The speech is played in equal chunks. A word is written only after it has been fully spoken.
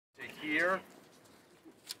shear.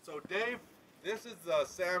 So Dave, this is the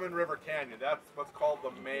Salmon River Canyon. That's what's called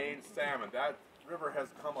the main salmon. That river has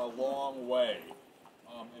come a long way.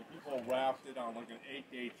 And people rafted on like an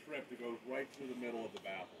 8-day trip that goes right through the middle of the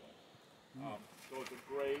Basil. So it's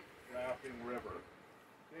a great rafting river.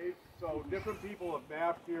 Dave, so different people have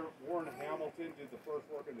mapped here. Warren Hamilton did the first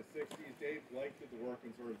work in the 60s. Dave Blake did the work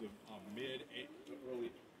in sort of the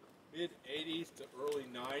mid-80s to early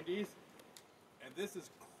 90s. And this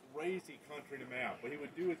is crazy country to map. What he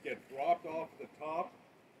would do is get dropped off at the top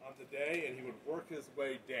on the day, and he would work his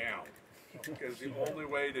way down. Because the only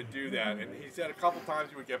way to do that, and he said a couple times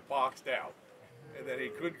he would get boxed out, and then he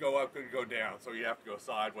couldn't go up, couldn't go down, so you have to go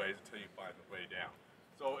sideways until you find the way down.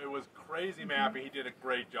 So it was crazy mapping. He did a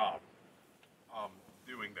great job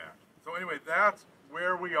doing that. So anyway, that's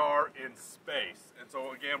where we are in space. And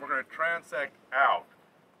so again, we're going to transect out.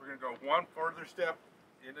 We're going to go one further step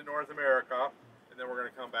into North America, and then we're going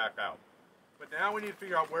to come back out. But now we need to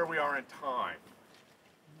figure out where we are in time.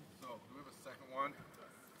 So do we have a second one?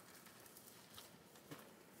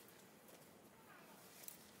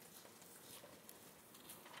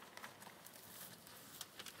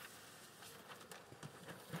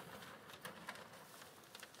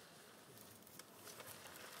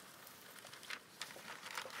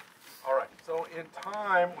 So in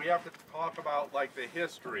time, we have to talk about like the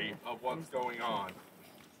history of what's going on.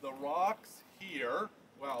 The rocks here,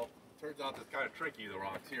 well, turns out it's kind of tricky, the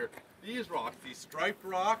rocks here. These rocks, these striped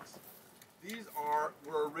rocks, these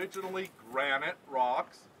were originally granite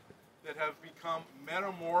rocks that have become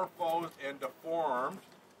metamorphosed and deformed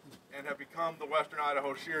and have become the Western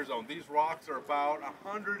Idaho shear zone. These rocks are about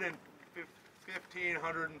 115,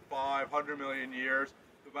 105, 100 million years,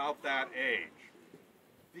 about that age.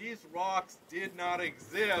 These rocks did not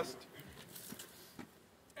exist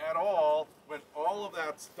at all when all of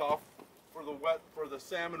that stuff for the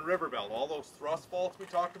Salmon River Belt, all those thrust faults we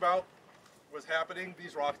talked about, was happening.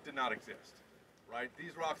 These rocks did not exist, right?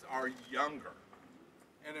 These rocks are younger.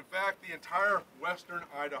 And in fact, the entire Western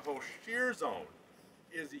Idaho shear zone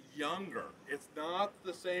is younger. It's not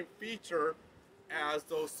the same feature as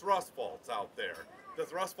those thrust faults out there. The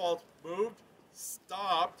thrust faults moved,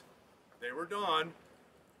 stopped, they were done,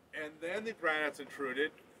 and then the granites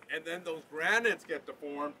intruded, and then those granites get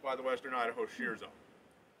deformed by the Western Idaho shear zone.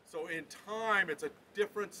 So in time, it's a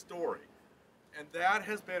different story. And that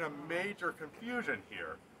has been a major confusion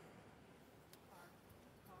here.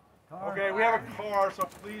 Okay, we have a car, so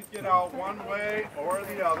please get out one way or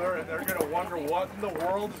the other, and they're going to wonder what in the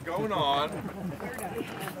world is going on.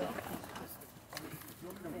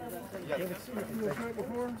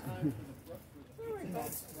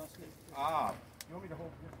 Ah. You want me to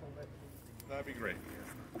hold this whole bit? That'd be great.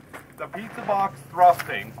 The pizza box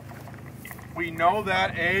thrusting, we know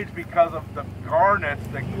that age because of the garnets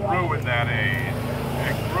that grew in that age.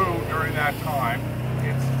 It grew during that time.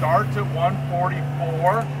 It starts at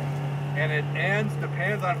 144 and it ends,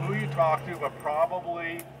 depends on who you talk to, but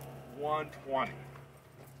probably 120.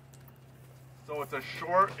 So it's a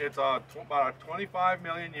short, it's about a 25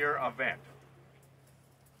 million year event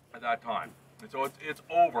at that time. And so it's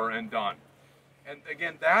over and done. And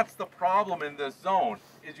again, that's the problem in this zone,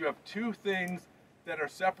 is you have two things that are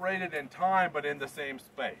separated in time but in the same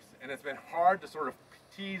space. And it's been hard to sort of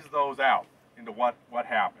tease those out into what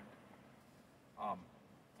happened.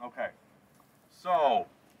 Okay, so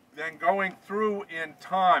then going through in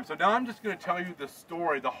time. So now I'm just going to tell you the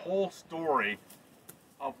story, the whole story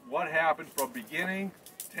of what happened from beginning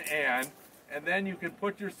to end. And then you can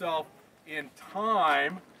put yourself in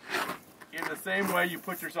time in the same way you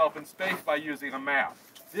put yourself in space by using a map.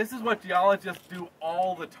 This is what geologists do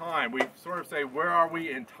all the time. We sort of say, where are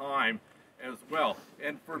we in time as well?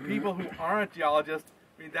 And for people who aren't geologists,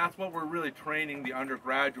 I mean, that's what we're really training the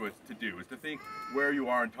undergraduates to do, is to think where you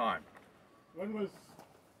are in time. When was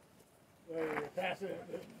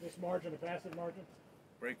this margin a passive margin?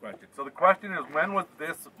 Great question. So the question is, when was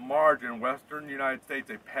this margin, Western United States,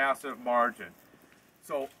 a passive margin?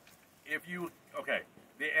 So if you, okay,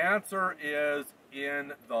 the answer is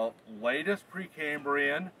in the latest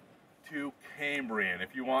Precambrian to Cambrian.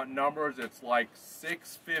 If you want numbers, it's like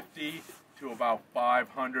 650 to about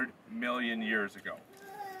 500 million years ago.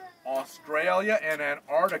 Australia and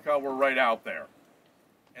Antarctica were right out there,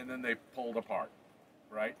 and then they pulled apart,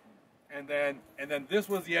 right? And then this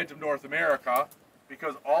was the edge of North America,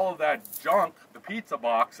 because all of that junk, the pizza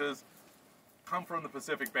boxes, come from the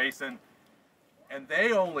Pacific Basin. And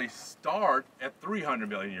they only start at 300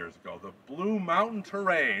 million years ago. The Blue Mountain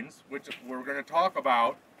terrains, which we're going to talk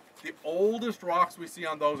about, the oldest rocks we see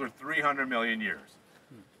on those are 300 million years.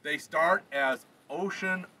 They start as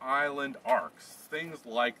ocean island arcs, things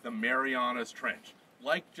like the Marianas Trench,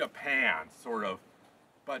 like Japan, sort of,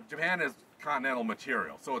 but Japan is continental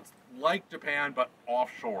material, so it's like Japan but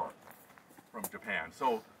offshore from Japan.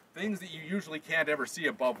 So things that you usually can't ever see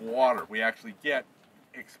above water, we actually get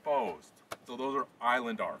exposed. So those are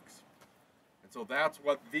island arcs. And so that's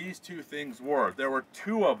what these two things were. There were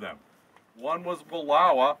two of them. One was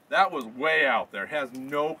Wallowa, that was way out there, has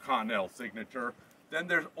no continental signature. Then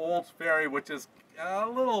there's Olds Ferry, which is a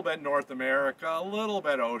little bit North America, a little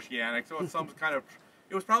bit oceanic, so it's some kind of,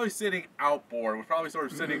 it was probably sitting outboard, it was probably sort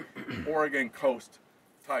of sitting Oregon coast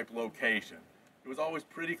type location. It was always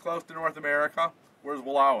pretty close to North America, whereas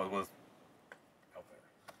Wallowa was out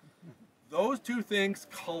there. Those two things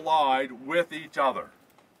collide with each other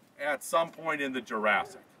at some point in the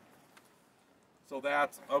Jurassic. So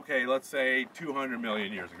that's, okay, let's say 200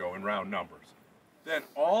 million years ago in round numbers. Then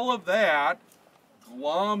all of that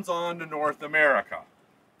gloms onto North America.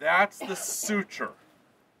 That's the suture.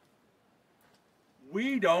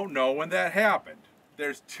 We don't know when that happened.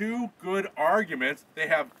 There's two good arguments. They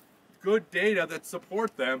have good data that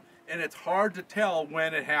support them, and it's hard to tell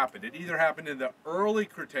when it happened. It either happened in the early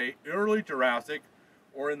Jurassic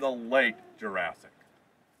or in the late Jurassic.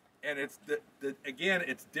 And it's again,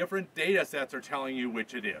 it's different data sets are telling you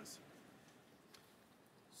which it is.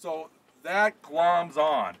 So that gloms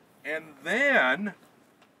on. And then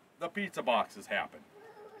the pizza boxes happen.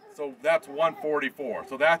 So that's 144.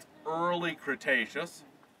 So that's early Cretaceous.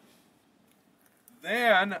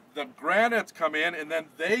 Then the granites come in and then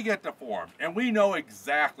they get to form. And we know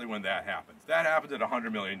exactly when that happens. That happens at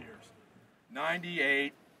 100 million years.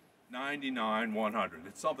 98, 99, 100.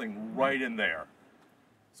 It's something right in there.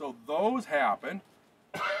 So those happen,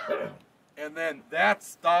 and then that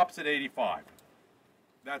stops at 85.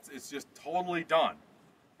 It's just totally done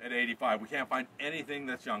at 85. We can't find anything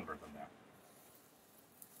that's younger than that.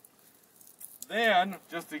 Then,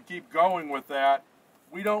 just to keep going with that,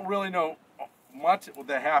 we don't really know much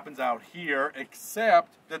that happens out here,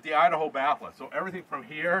 except that the Idaho batholith, so everything from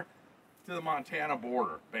here to the Montana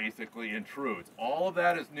border basically intrudes. All of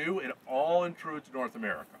that is new, it all intrudes North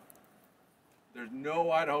America. There's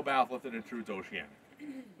no Idaho batholith that intrudes oceanic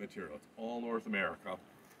material. It's all North America.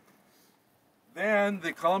 Then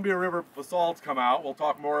the Columbia River basalts come out. We'll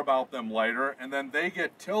talk more about them later. And then they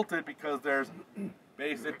get tilted because there's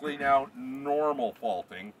basically now normal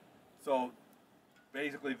faulting. So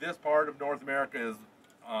basically this part of North America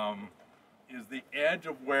is the edge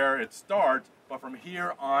of where it starts. But from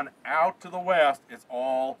here on out to the west, it's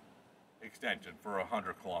all extension for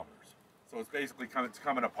 100 kilometers. So it's basically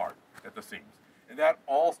coming apart at the seams. And that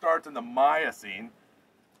all starts in the Miocene,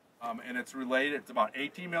 and it's related, it's about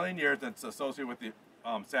 18 million years, and it's associated with the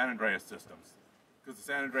San Andreas systems, because the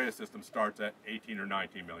San Andreas system starts at 18 or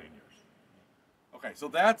 19 million years. Okay, so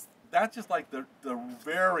that's just like the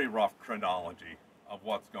very rough chronology of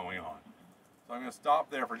what's going on. So I'm going to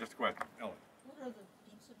stop there for just a question. Ellen. What are the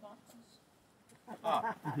pizza boxes?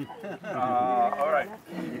 All right.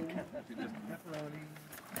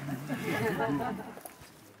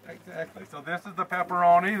 Exactly. So this is the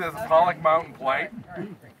pepperoni. This is Pollock Mountain Plate.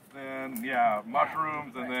 Then, yeah,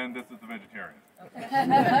 mushrooms, and then this is the vegetarian.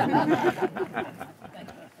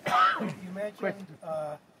 You mentioned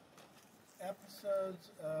episodes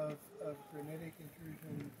of granitic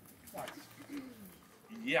intrusion twice.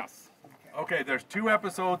 Yes. Okay, there's two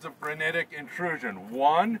episodes of granitic intrusion.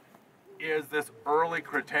 One is this early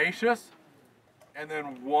Cretaceous, and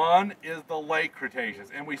then one is the late Cretaceous.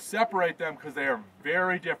 And we separate them because they are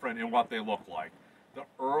very different in what they look like. The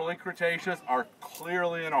early Cretaceous are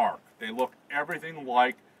clearly an arc. They look everything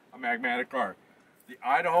like a magmatic arc. The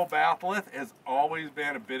Idaho batholith has always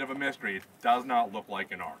been a bit of a mystery. It does not look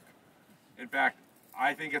like an arc. In fact,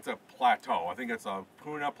 I think it's a plateau. I think it's a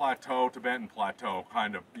Puna Plateau, Tibetan Plateau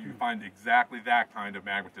kind of, you find exactly that kind of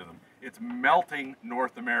magmatism. It's melting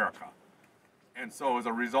North America. And so as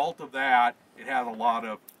a result of that, it has a lot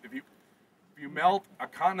of, if you melt a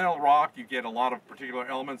continental rock, you get a lot of particular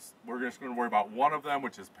elements. We're just going to worry about one of them,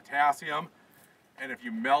 which is potassium. And if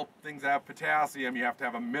you melt things that have potassium, you have to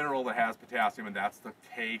have a mineral that has potassium, and that's the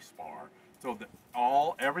K-spar. So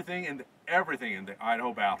everything in the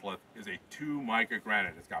Idaho batholith is a 2 mica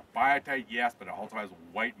granite. It's got biotite, yes, but it also has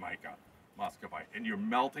white mica, muscovite. And you're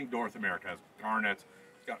melting North America. It has garnets.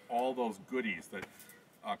 It's got all those goodies that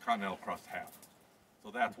continental crust have. So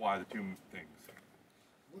that's why the two things.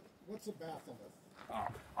 What's a batholith?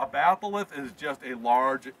 A batholith is just a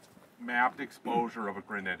large mapped exposure of a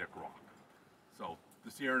granitic rock. So the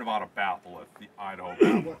Sierra Nevada batholith, the Idaho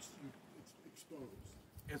batholith. What's exposed?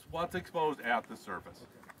 It's what's exposed at the surface.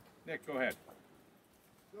 Okay. Nick, go ahead.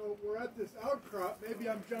 So we're at this outcrop. Maybe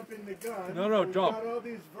I'm jumping the gun. No, we've jump. We've got all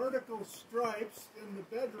these vertical stripes in the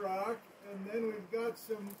bedrock, and then we've got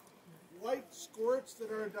some light squirts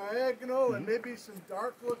that are diagonal, and maybe some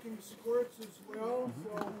dark-looking squirts as well.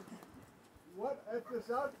 So, what at this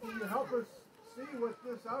can you help us see what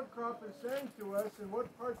this outcrop is saying to us, and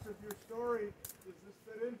what parts of your story does this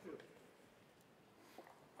fit into?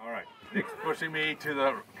 All right, Nick's pushing me to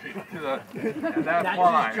the and that's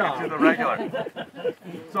fine, to the regular.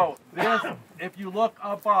 So this, if you look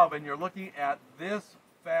above and you're looking at this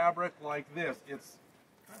fabric like this, it's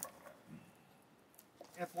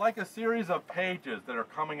like a series of pages that are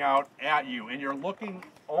coming out at you, and you're looking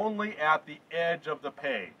only at the edge of the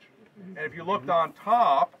page. And if you looked on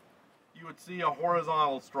top, you would see a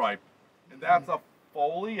horizontal stripe, and that's a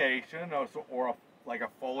foliation, or like a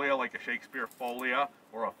folia, like a Shakespeare folia,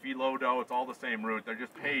 or a phyllodo. It's all the same root. They're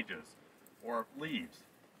just pages, or leaves,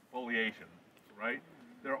 foliation, right?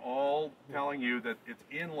 They're all telling you that it's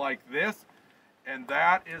in like this, and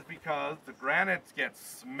that is because the granites get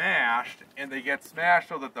smashed, and they get smashed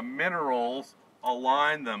so that the minerals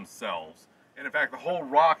align themselves. And in fact, the whole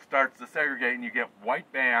rock starts to segregate, and you get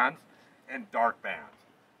white bands and dark bands.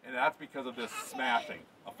 And that's because of this smashing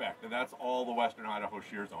effect, and that's all the Western Idaho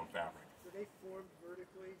shear zone fabric. So they formed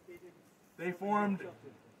vertically? They formed,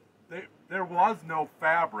 there was no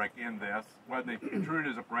fabric in this when they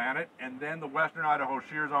intruded as a granite, and then the Western Idaho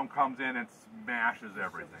shear zone comes in and smashes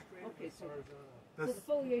everything. Okay, so the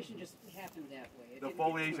foliation just happened that way. The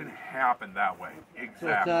foliation happened that way, exactly. So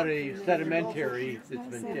it's not a sedimentary that's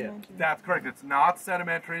been tipped. That's correct. It's not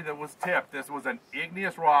sedimentary that was tipped. This was an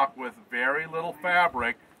igneous rock with very little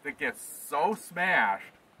fabric that gets so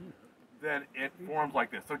smashed that it forms like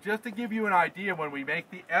this. So just to give you an idea, when we make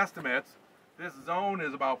the estimates, this zone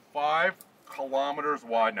is about 5 kilometers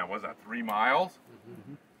wide now. What is that, 3 miles?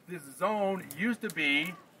 This zone used to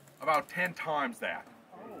be about 10 times that.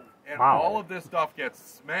 And all of this stuff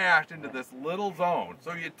gets smashed into this little zone.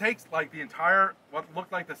 So it takes like the entire, what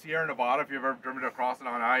looked like the Sierra Nevada, if you've ever driven across it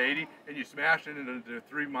on I-80, and you smash it into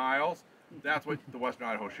 3 miles, that's what the Western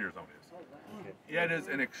Idaho shear zone is. It is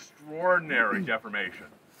an extraordinary deformation.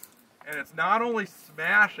 And it's not only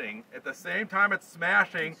smashing, at the same time it's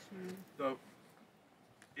smashing,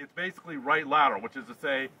 it's basically right lateral, which is to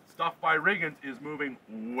say, stuff by Riggins is moving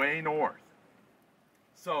way north.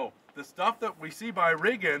 So the stuff that we see by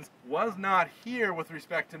Riggins was not here with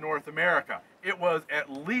respect to North America. It was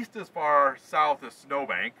at least as far south as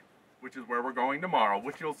Snowbank, which is where we're going tomorrow,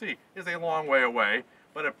 which you'll see is a long way away,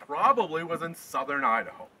 but it probably was in southern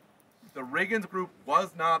Idaho. The Riggins group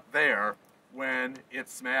was not there when it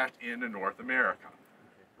smashed into North America,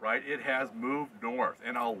 right? It has moved north,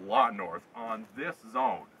 and a lot north, on this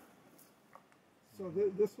zone. So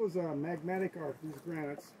this was a magmatic arc, these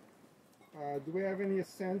granites. Do we have any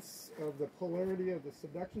sense of the polarity of the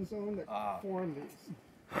subduction zone that formed these?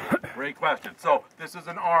 Great question. So this is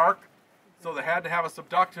an arc, so they had to have a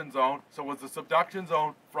subduction zone. So was the subduction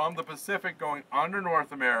zone from the Pacific going under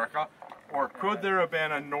North America, or could there have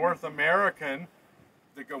been a North American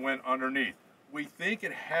that went underneath? We think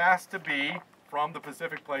it has to be from the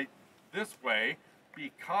Pacific plate this way,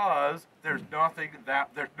 because there's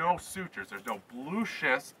there's no sutures, there's no blue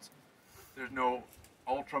schists, there's no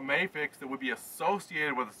ultramafics that would be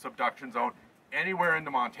associated with a subduction zone anywhere into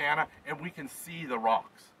Montana, and we can see the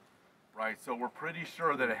rocks, right? So we're pretty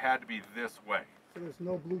sure that it had to be this way. So there's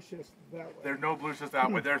no blue schist that way? There's no blue schist that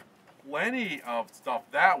way. There's plenty of stuff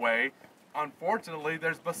that way. Unfortunately,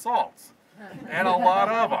 there's basalts, and a lot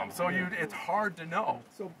of them, so it's hard to know.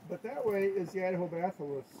 So, but that way is the Idaho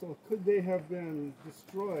batholith, so could they have been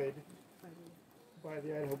destroyed by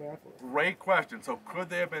the Idaho batholith? Great question. So could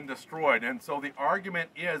they have been destroyed? And so the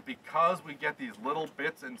argument is, because we get these little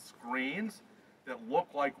bits and screens that look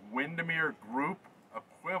like Windermere group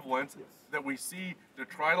equivalents, that we see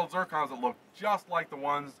detrital zircons that look just like the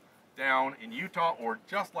ones down in Utah or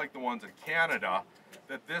just like the ones in Canada,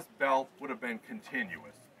 that this belt would have been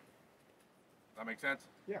continuous. Does that make sense?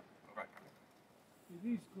 Yeah. Okay.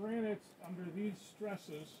 These granites under these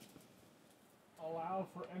stresses allow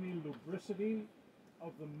for any lubricity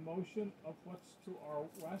of the motion of what's to our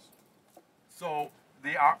west? So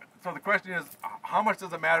the question is, how much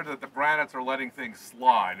does it matter that the granites are letting things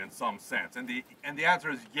slide in some sense? And the answer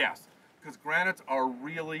is yes, because granites are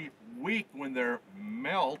really weak when they're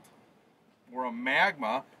melt or a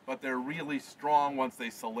magma, but they're really strong once they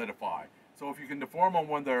solidify. So if you can deform them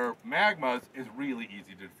when they're magmas, it's really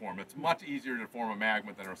easy to deform. It's much easier to deform a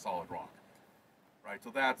magma than a solid rock. Right,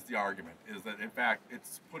 so that's the argument, is that in fact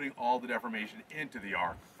it's putting all the deformation into the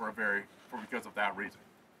arc because of that reason.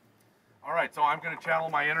 All right, so I'm going to channel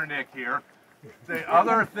my inner Nick here. the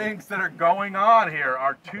other things that are going on here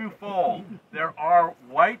are twofold. There are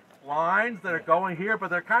white lines that are going here, but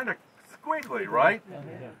they're kind of squiggly, right?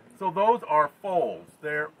 So those are folds.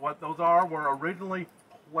 What those are were originally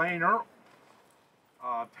planar,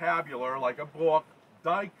 tabular, like a book,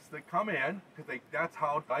 dikes that come in, because that's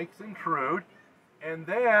how dikes intrude. And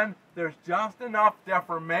then there's just enough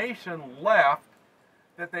deformation left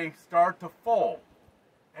that they start to fold.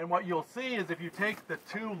 And what you'll see is if you take the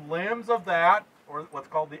two limbs of that, or what's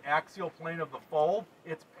called the axial plane of the fold,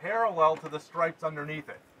 it's parallel to the stripes underneath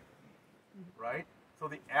it, right? So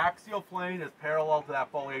the axial plane is parallel to that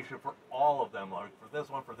foliation for all of them, like for this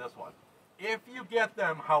one, for this one. If you get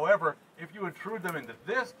them, however, if you intrude them into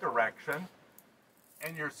this direction,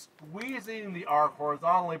 and you're squeezing the arc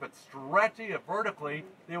horizontally but stretching it vertically,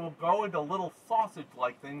 they will go into little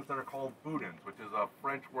sausage-like things that are called boudins, which is a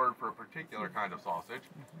French word for a particular kind of sausage.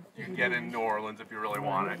 You can get in New Orleans if you really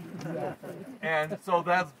want it. And so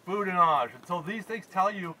that's boudinage. And so these things tell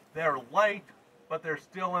you they're light, but they're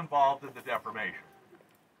still involved in the deformation.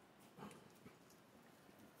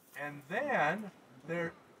 And then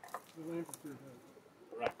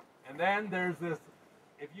and then there's this.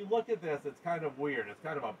 If you look at this, it's kind of weird. It's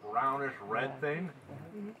kind of a brownish red thing.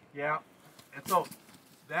 Yeah. And so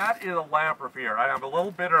that is a lamprey. I'm a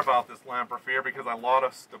little bitter about this lamprey because I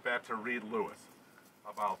lost a bet to Reed Lewis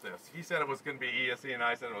about this. He said it was going to be Eocene, and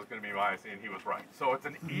I said it was going to be Miocene. He was right. So it's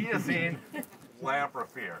an Eocene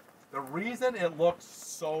lamprey. The reason it looks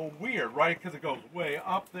so weird, right, because it goes way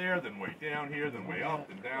up there, then way down here, then way up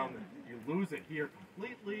and down. You lose it here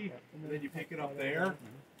completely, and then you pick it up there.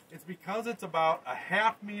 It's because it's about a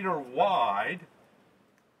 ½ meter wide,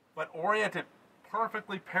 but oriented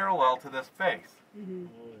perfectly parallel to this face,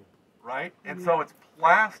 right? And so it's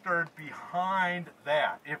plastered behind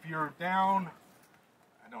that. If you're down,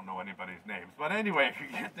 I don't know anybody's names, but anyway, if you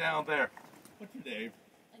get down there, what's your name?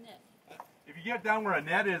 Annette. If you get down where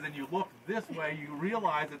Annette is and you look this way, you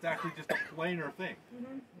realize it's actually just a planar thing,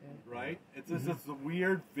 right? It's just this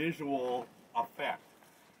weird visual effect.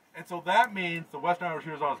 And so that means the Western Idaho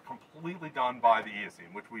shear zone is completely done by the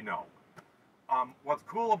Eocene, which we know. What's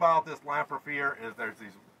cool about this lamprey is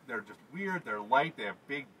they're just weird, they're light, they have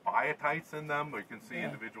big biotites in them. You can see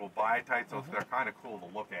individual biotites, so they're kind of cool to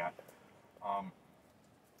look at.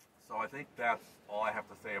 So I think that's all I have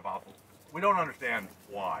to say about them. We don't understand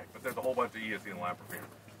why, but there's a whole bunch of Eocene lamprey.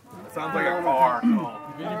 It sounds like a car. So.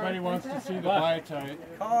 If anybody wants to see the biotite.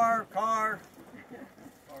 Car.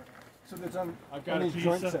 So there's on I've got a piece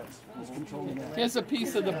joint of, sets. Here's a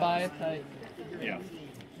piece of the biotite. Yeah.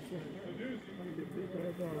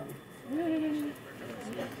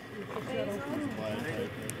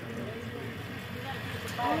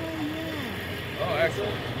 Oh,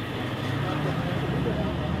 excellent.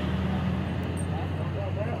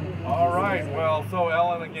 All right, well, so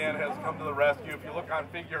Ellen again has come to the rescue. If you look on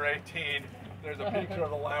figure 18, there's a picture of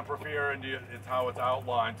the lamprey and it's how it's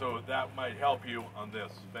outlined, so that might help you on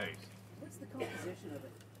this space. What's the composition of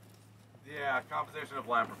it? Yeah, composition of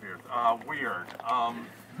lamprey. Weird.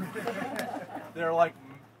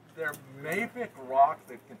 They're mafic rocks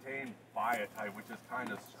that contain biotite, which is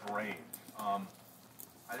kind of strange.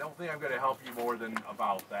 I don't think I'm going to help you more than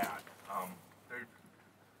about that.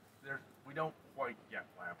 We don't quite get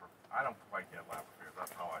lamprey. I don't quite get lamprey.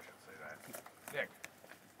 That's how I should say that. Nick.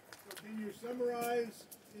 So can you summarize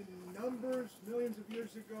in numbers, millions of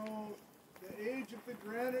years ago, the age of the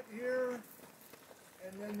granite here,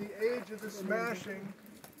 and then the age of the smashing?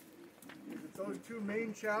 Those two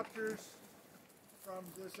main chapters from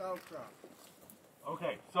this outcrop.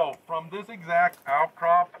 Okay, so from this exact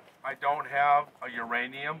outcrop, I don't have a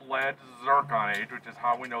uranium, lead, zircon age, which is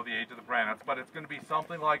how we know the age of the granites, but it's going to be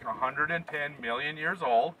something like 110 million years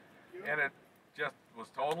old, and it just was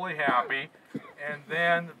totally happy. And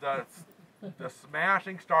then the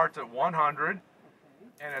smashing starts at 100,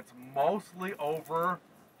 and it's mostly over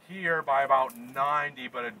here by about 90,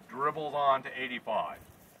 but it dribbles on to 85.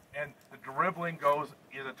 And the dribbling goes,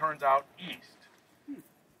 as it turns out, east.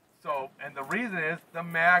 So, and the reason is the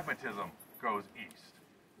magmatism goes east.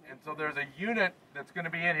 And so there's a unit that's going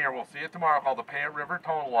to be in here, we'll see it tomorrow, called the Payette River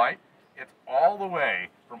Tonalite. It's all the way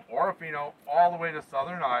from Orofino all the way to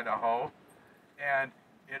southern Idaho, and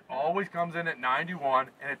it always comes in at 91,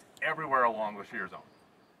 and it's everywhere along the shear zone.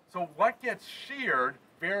 So what gets sheared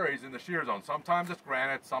varies in the shear zone. Sometimes it's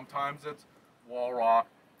granite, sometimes it's wall rock.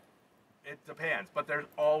 It depends, but there's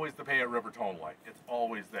always the Payette River Tonalite. It's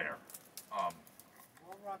always there. Wall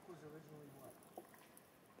rock was originally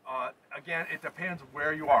what? Again, it depends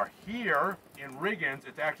where you are. Here in Riggins,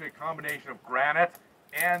 it's actually a combination of granite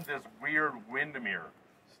and this weird Windermere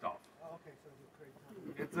stuff. Oh, okay, so it's a great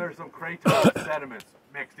There's some cratonic sediments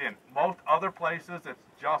mixed in. Most other places, it's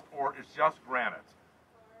just granite.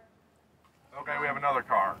 Okay, we have another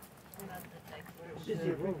car.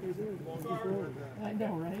 I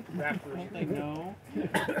know, right? Don't they know?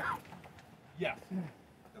 Yes,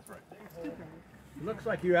 that's right. Looks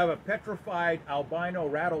like you have a petrified albino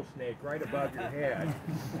rattlesnake right above your head.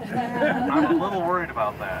 I'm a little worried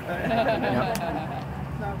about that.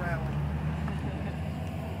 It's not rattling.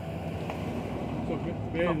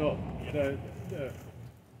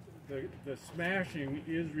 So, the smashing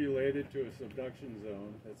is related to a subduction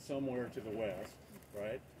zone that's somewhere to the west,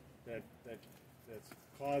 right? That's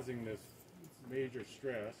causing this major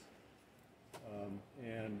stress,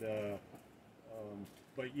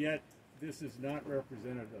 but yet this is not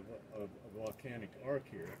representative of a volcanic arc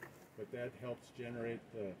here. But that helps generate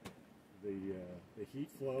the heat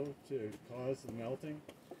flow to cause the melting.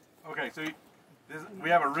 Okay, so we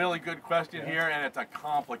have a really good question here, and it's a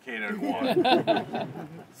complicated one.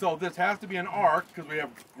 So this has to be an arc because we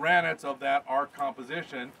have granites of that arc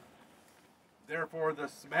composition. Therefore, the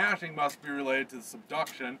smashing must be related to the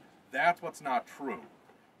subduction. That's what's not true,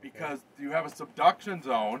 because you have a subduction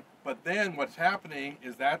zone, but then what's happening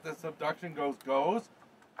is that the subduction goes.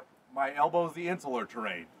 My elbow is the insular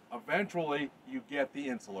terrain. Eventually, you get the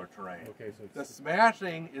insular terrain. Okay, so the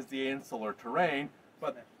smashing is the insular terrain,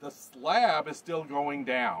 but the slab is still going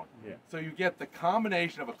down. Yeah. So you get the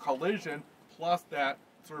combination of a collision plus that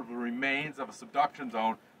sort of remains of a subduction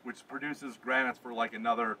zone, which produces granites for like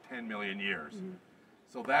another 10 million years. Mm-hmm.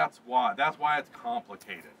 So that's why it's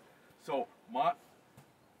complicated. So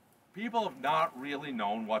people have not really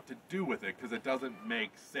known what to do with it because it doesn't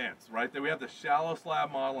make sense, right? We have the shallow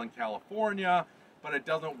slab model in California, but it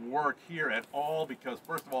doesn't work here at all because,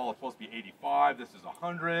 first of all, it's supposed to be 85, this is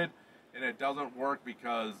 100, and it doesn't work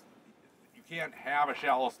because you can't have a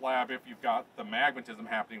shallow slab if you've got the magmatism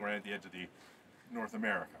happening right at the edge of the North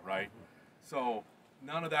America, right? So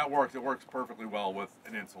none of that works. It works perfectly well with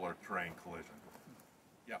an insular terrain collision.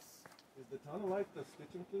 Yes? Is the tonalite the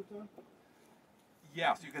stitching pluton?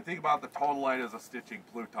 Yes, you can think about the tonalite as a stitching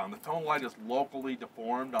pluton. The tonalite is locally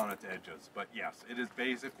deformed on its edges, but yes, it is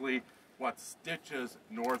basically what stitches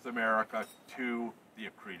North America to the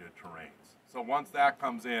accreted terrains. So once that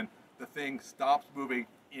comes in, the thing stops moving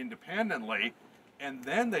independently, and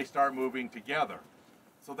then they start moving together.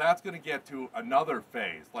 So that's going to get to another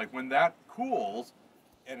phase. Like when that cools,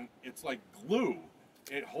 and it's like glue,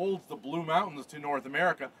 it holds the Blue Mountains to North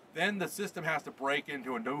America, then the system has to break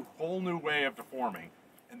into a whole new way of deforming,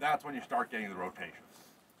 and that's when you start getting the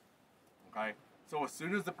rotations. Okay? So as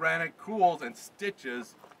soon as the granite cools and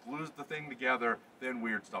stitches, glues the thing together, then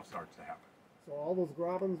weird stuff starts to happen. So all those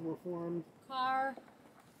grobens were formed? Car.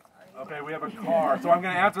 Okay, we have a car. So I'm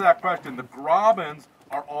going to answer that question. The grobens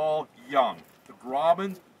are all young. The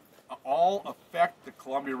grobens all affect the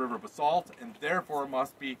Columbia River basalt, and therefore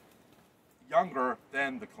must be younger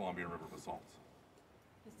than the Columbia River basalt.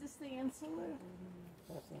 Is this the insular?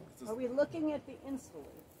 Are we looking at the insular?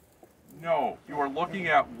 No, you are looking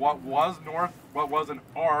at what was an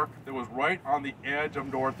arc that was right on the edge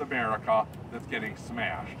of North America that's getting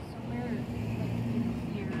smashed. So we're like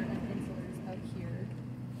in here, and insulars out here.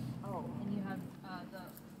 Oh. And you have the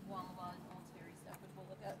Walla and Altieri stuff, which we'll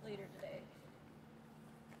look at later today.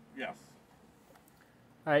 Yes.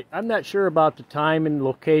 I'm not sure about the time and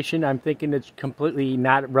location. I'm thinking it's completely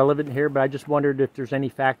not relevant here, but I just wondered if there's any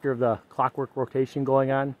factor of the clockwork rotation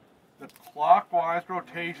going on. The clockwise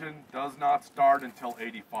rotation does not start until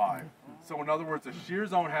 85. So in other words, the shear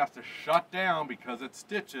zone has to shut down because it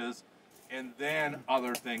stitches, and then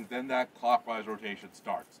other things, then that clockwise rotation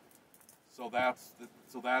starts. So that's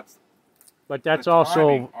But that's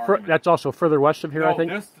also further west of here, no, I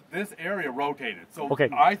think. This area rotated. So okay.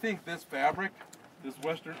 I think this fabric, this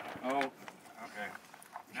western. Oh, okay.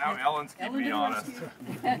 Now Ellen's keeping me honest.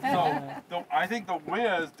 So I think the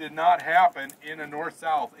WISZ did not happen in a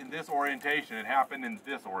north-south in this orientation. It happened in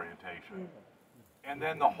this orientation. And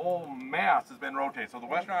then the whole mass has been rotated. So the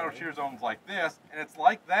Western Idaho shear zone's like this, and it's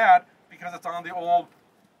like that because it's on the old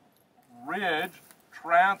ridge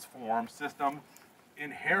transform system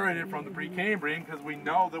inherited from the Precambrian, because we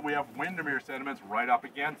know that we have Windermere sediments right up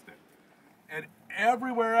against it. And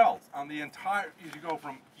everywhere else on the entire, as you go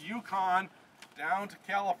from Yukon down to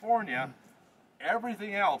California,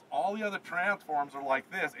 everything else, all the other transforms are like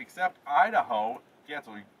this, except Idaho gets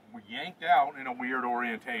yanked out in a weird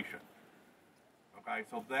orientation. Okay,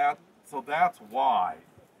 so that's why.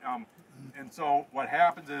 And so what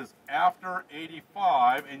happens is after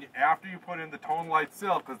 85, and after you put in the tonalite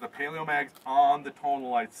sill, because the paleomag's on the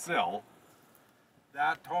tonalite sill,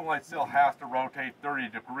 that tonalite sill has to rotate 30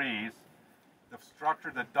 degrees, The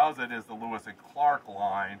structure that does it is the Lewis and Clark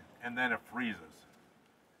line, and then it freezes.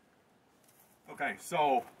 Okay,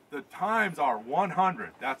 so the times are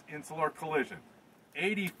 100, that's insular collision.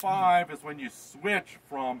 85 is when you switch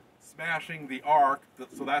from smashing the arc,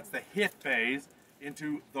 so that's the hit phase,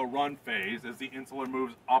 into the run phase as the insular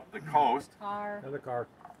moves up the coast. Car. Another car.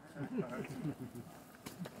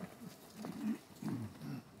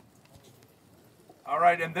 All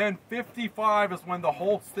right, and then 55 is when the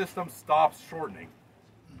whole system stops shortening.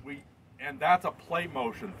 And that's a plate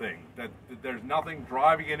motion thing, that there's nothing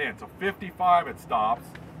driving it in. So 55 it stops,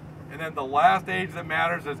 and then the last age that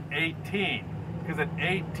matters is 18, because at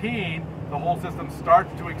 18 the whole system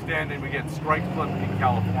starts to extend and we get strike slip in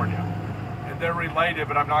California. And they're related,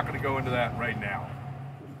 but I'm not going to go into that right now.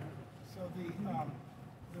 So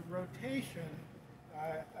the rotation,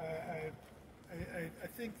 I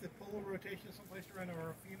think the polar rotation is someplace around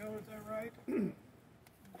Orofino, is that right?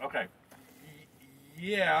 Okay.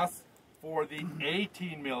 Yes, for the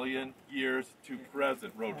 18 million years to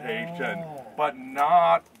present rotation, but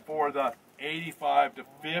not for the 85 to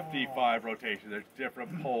 55 rotation. There's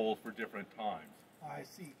different poles for different times. I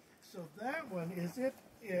see. So that one, is it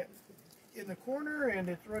in the corner and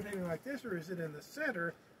it's rotating like this, or is it in the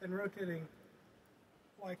center and rotating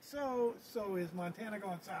like so? So is Montana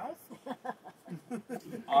going south?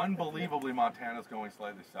 Unbelievably, Montana's going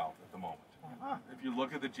slightly south at the moment. If you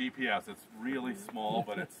look at the GPS, it's really small,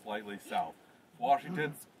 but it's slightly south.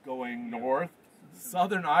 Washington's going north.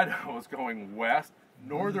 Southern Idaho is going west.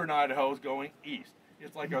 Northern Idaho is going east.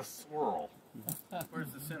 It's like a swirl. Where's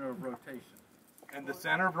the center of rotation? And the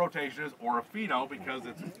center of rotation is Orofino, because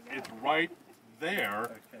it's right there,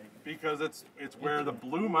 because it's where the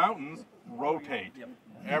Blue Mountains rotate.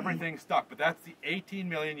 Everything's stuck, but that's the 18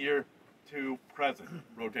 million year to present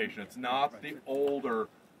rotation. It's not the older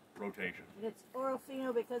rotation. And it's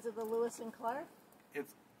Orofino because of the Lewis and Clark?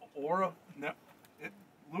 It's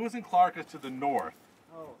Lewis and Clark is to the north.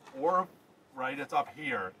 Right, it's up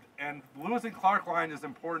here. And Lewis and Clark line is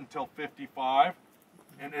important till 55,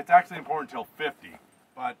 and it's actually important till 50,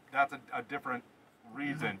 but that's a different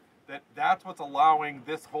reason. That's what's allowing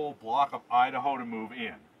this whole block of Idaho to move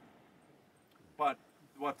in. But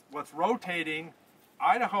what's rotating,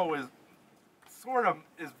 Idaho is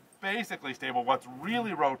basically stable. What's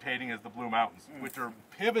really rotating is the Blue Mountains, which are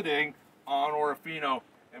pivoting on Orofino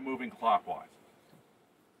and moving clockwise.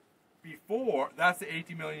 That's the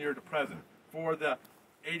 18 million year to present. For the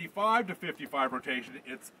 85 to 55 rotation,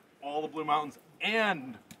 it's all the Blue Mountains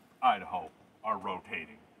and Idaho are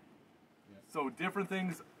rotating. So different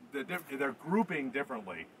things, they're grouping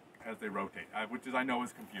differently as they rotate, which I know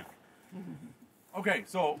is confusing. Okay,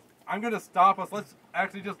 so I'm going to stop us. Let's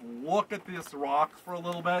actually just look at this rocks for a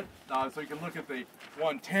little bit, so you can look at the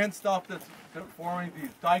 110 stuff that's forming.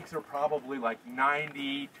 These dikes are probably like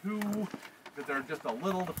 92, because they're just a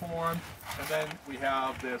little deformed. And then we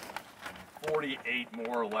have this 48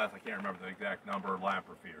 more or less, I can't remember the exact number,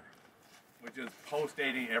 Lamprofere, which is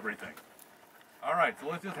post-dating everything. All right, so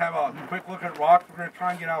let's just have a quick look at rocks. We're going to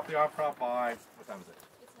try and get out the outcrop by, what time is it?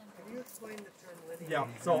 Can you explain the term linear? Yeah,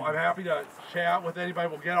 so I'm happy to chat with anybody.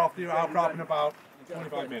 We'll get off the outcrop in about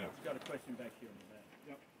 25 minutes. Got a question back here in the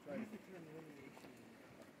back.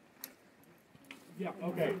 Yep. Yeah,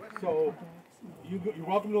 okay, so you're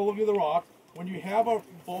welcome to look at the rocks. When you have a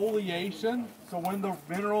foliation, so when the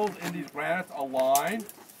minerals in these granites align,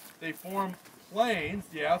 they form planes,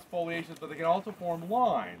 yes, foliations, but they can also form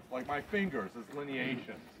lines, like my fingers as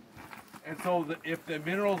lineations. And so if the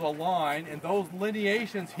minerals align, and those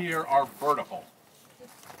lineations here are vertical.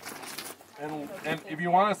 And if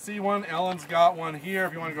you want to see one, Ellen's got one here,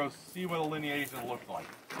 if you want to go see what a lineation looks like.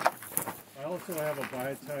 I also have a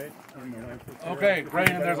biotite on the Lamprofere. Okay, great,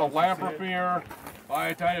 and there's a Lamprofere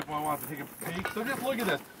biotite if one wants to take a peek. So just look at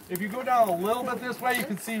this. If you go down a little bit this way, you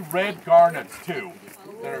can see red garnets too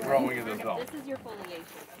that are growing in this zone. This is your foliation.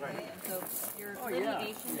 Right. So your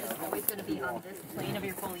lineation is always going to be on this plane of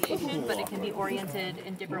your foliation, but it can be oriented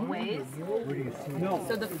in different ways.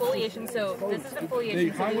 So the foliation, so this is the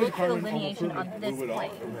foliation, so you look for the lineation on this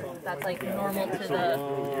plane. That's like normal to the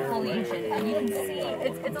foliation. And you can see,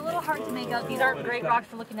 it's a little hard to make out. These aren't great rocks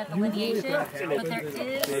for looking at the lineation, but there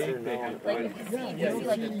is, like you see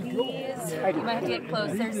like these, you might have to get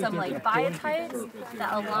close. There's some like biotites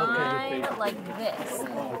that align like this.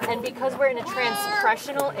 And because we're in a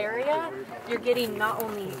transpressional area, you're getting not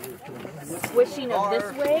only swishing of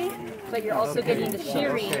this way, but you're also getting the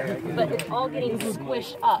shearing, but it's all getting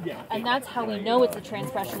squished up. And that's how we know it's a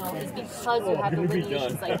transpressional, is because you have the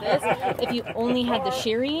lineations like this. If you only had the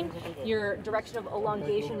shearing, your direction of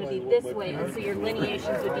elongation would be this way, and so your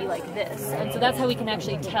lineations would be like this. And so that's how we can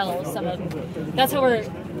actually tell some of, that's how we're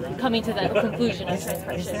coming to the conclusion of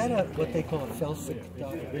transpression. Is that what they call a felsic?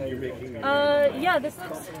 Yeah, this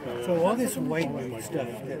looks... So all this white stuff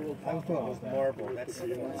that I thought was marble, that's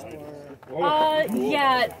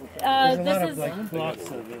this is...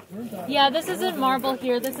 Yeah, this isn't marble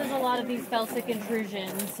here. This is a lot of these felsic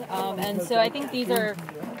intrusions. And so I think these are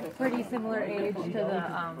pretty similar age to the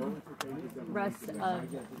rest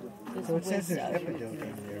of this so it says there's stuff. epidote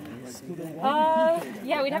in there.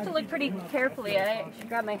 Yeah, we'd have to look pretty carefully. I should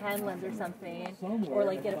grab my hand lens or something, or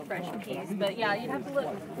like get a fresh piece. But yeah, you'd have to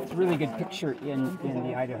look. It's a really good picture in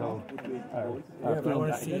the Idaho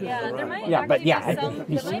field. Yeah, there might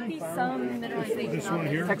be some mineralization on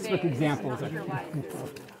this textbook examples.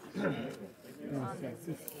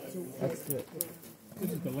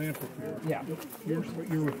 This is the Lamprey. Yeah. You're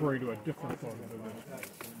referring to a different photo than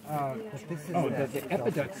the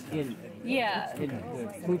epiducts in the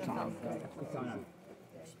Pluton.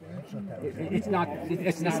 It's not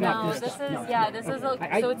this. No, this is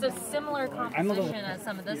so it's a similar composition as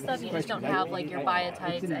some of this stuff. You just don't have like your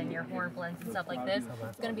biotypes and your hornblends and stuff like this.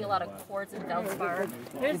 It's going to be a lot of quartz and feldspar.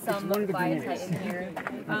 There's some biotite in here.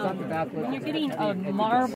 When you're getting a marble.